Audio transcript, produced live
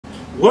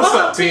What's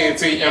up,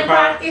 TNT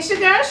Empire? It's your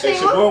girl, Sheila.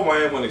 It's your boy,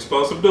 Wayne, one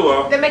explosive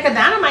duo. They make a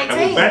dynamite team.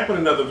 And we're back with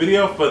another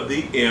video for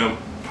the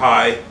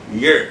Empire.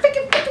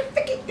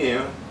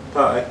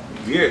 Empire.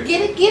 Get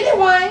it,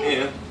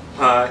 Wayne.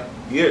 Empire.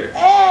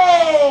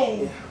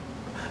 Hey!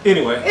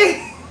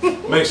 Anyway,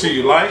 make sure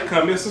you like,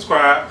 comment,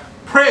 subscribe,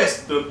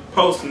 press the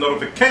post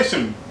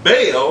notification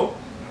bell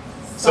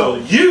so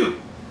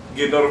you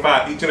get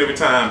notified each and every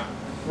time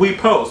we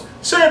post.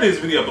 Share this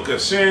video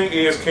because sharing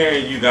is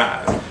caring, you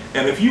guys.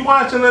 And if you're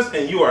watching us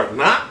and you are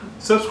not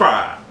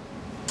subscribed,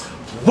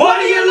 what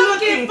are you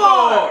looking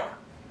for?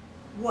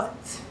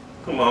 What?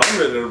 Come on, I'm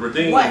ready to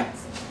redeem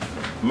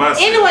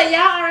myself. Anyway,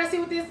 y'all already see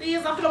what this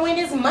is. I'm finna win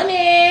this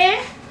money.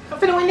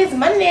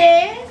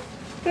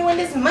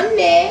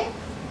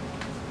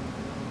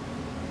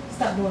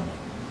 Stop doing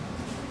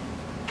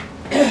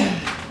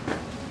it.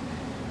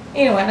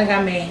 Anyway, I think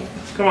I'm mad.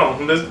 Come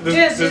on, let's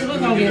get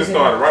this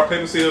started. Rock,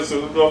 paper, scissors, so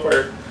we'll go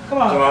first.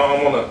 Come on. So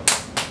I'm gonna.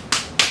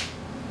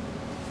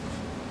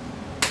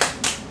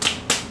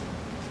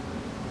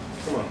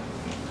 Come on.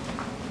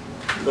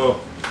 Go.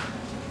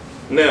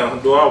 Now,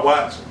 do I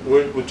watch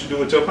what you do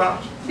with your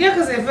pouch? Yeah,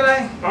 because if it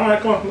ain't.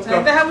 Alright, come on, let's go.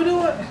 Ain't that how we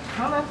do it?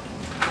 Hold on.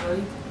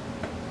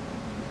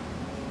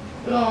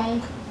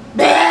 Long.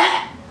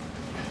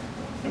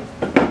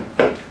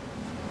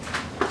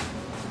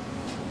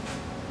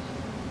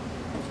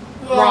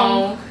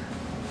 Wrong.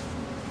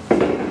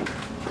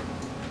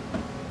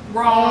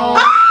 Wrong.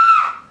 Ah!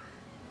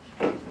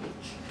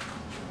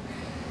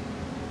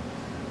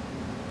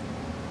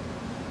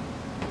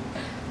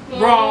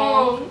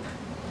 Wrong.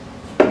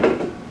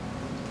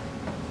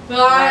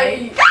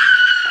 Right.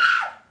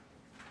 Ah!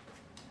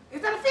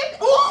 Is that a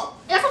 50? Ooh,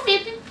 that's a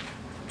 50.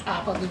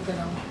 I'll put that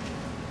on.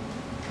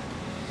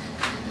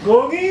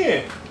 Go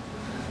again.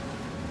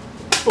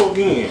 Go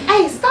again.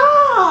 Hey,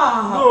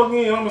 stop. Go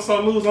again. I'm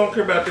gonna lose. I don't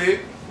care about that.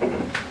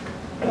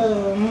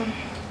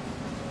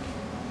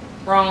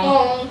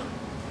 Wrong.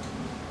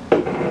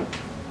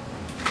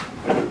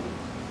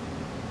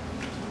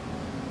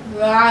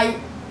 Right.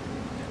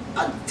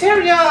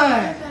 Tyrion.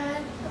 I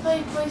thought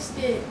you placed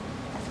it.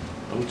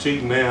 I'm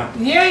cheating now.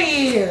 Yeah,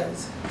 he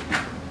is.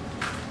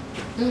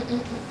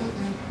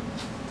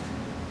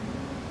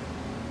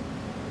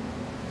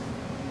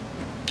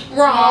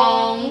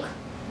 Wrong.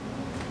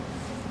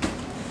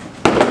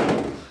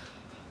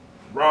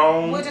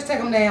 Wrong. We'll just take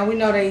them down. We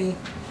know they.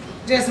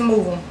 Just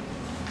move them.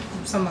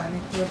 Somebody,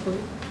 real quick.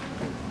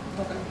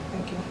 Okay,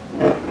 thank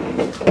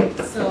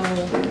you. So.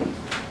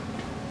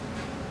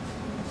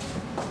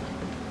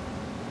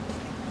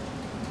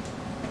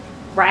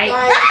 Right.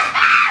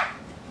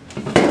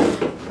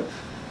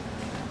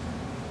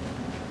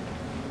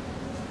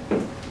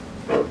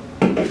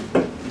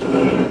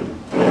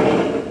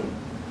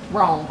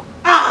 Wrong.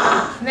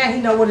 Ah! Now he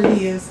know what it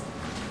is.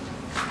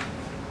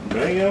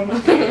 Bam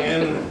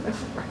and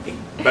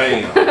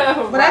bam.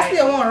 But I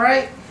still won,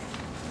 right?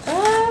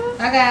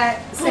 I got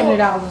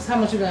 $70. How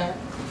much you got?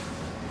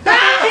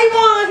 Ah, he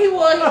won.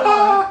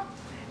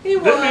 He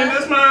won.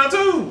 That's mine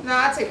too. No,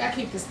 I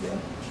keep this bill.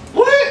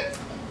 What?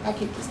 I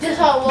keep this. This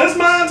how it That's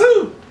mine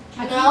too. I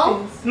keep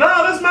No? this. No,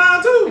 that's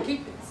mine too. I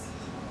keep this.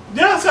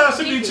 That's how I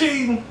should be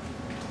cheating.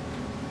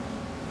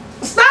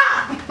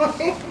 Stop!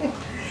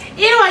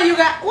 Anyway, you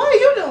got. What are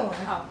you doing?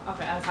 Oh,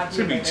 okay. I was talking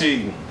Should be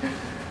cheating.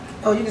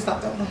 Oh, you can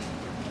stop that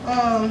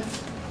one.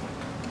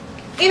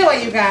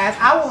 Anyway, you guys,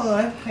 I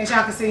won, as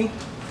y'all can see.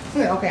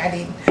 Okay, I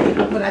didn't,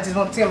 but I just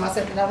want to tell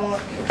myself that I won.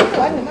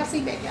 Oh, I need my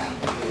seat back, y'all.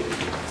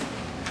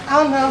 I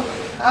don't know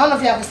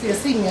if y'all can still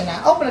see me or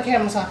not. Open the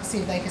camera so I can see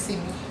if they can see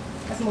me.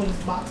 Let's move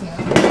this box now.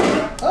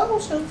 Oh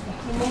shoot,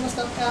 I'm moving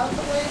stuff out of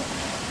the way.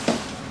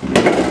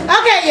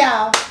 Okay,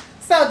 y'all.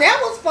 So that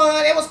was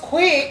fun. It was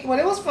quick, but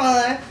it was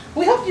fun.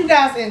 We hope you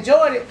guys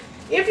enjoyed it.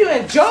 If you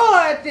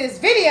enjoyed this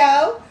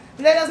video,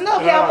 let us know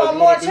if y'all want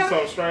more. Do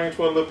something strange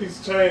for a little piece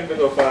of change, they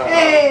go $5.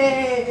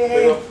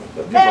 Hey.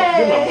 Get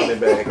my money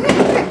back.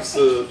 You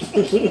suck.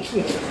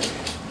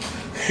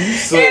 You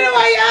suck.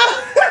 Anyway, y'all.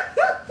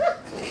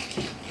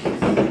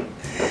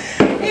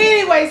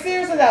 Anyway,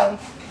 seriously though,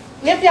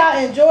 if y'all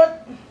enjoyed,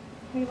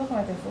 what are you looking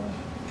like that for?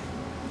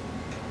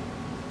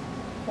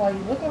 Why are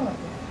you looking like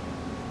that?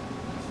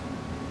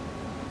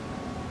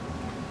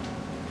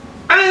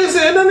 I ain't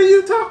said none of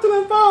you talk to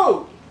them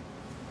folks.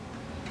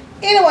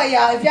 Anyway,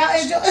 y'all, if y'all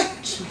enjoy,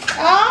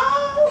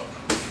 oh,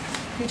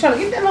 you trying to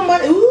get that little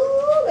money?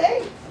 Ooh,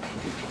 hey.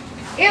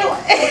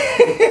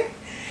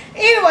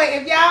 Anyway,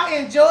 if y'all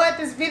enjoyed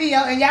this video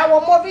and y'all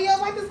want more videos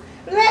like this,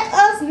 let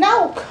us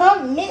know.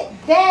 Comment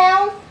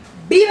down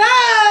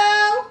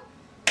below.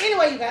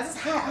 Anyway, you guys, it's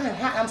hot.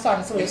 I'm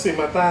starting to sweat. You see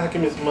my thigh?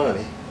 Give me some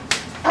money.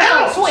 I'm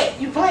starting to sweat.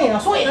 You playing? I'm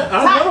sweating.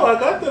 I know. I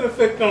got that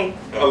effect on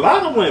a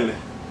lot of women.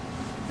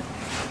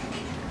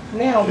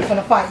 Now we're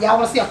gonna fight. Y'all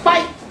wanna see a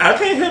fight? I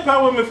can't help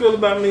how women feel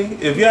about me.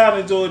 If y'all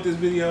enjoyed this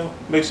video,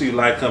 make sure you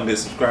like, comment,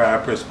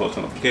 subscribe, press the post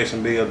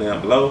notification bell down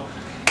below.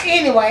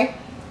 Anyway.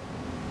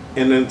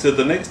 And until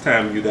the next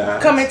time, you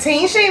guys. Coming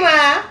Team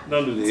Sheila.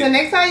 Don't do this. Till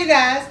next time, you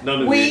guys. Don't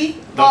do we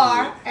this. Don't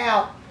are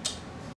out.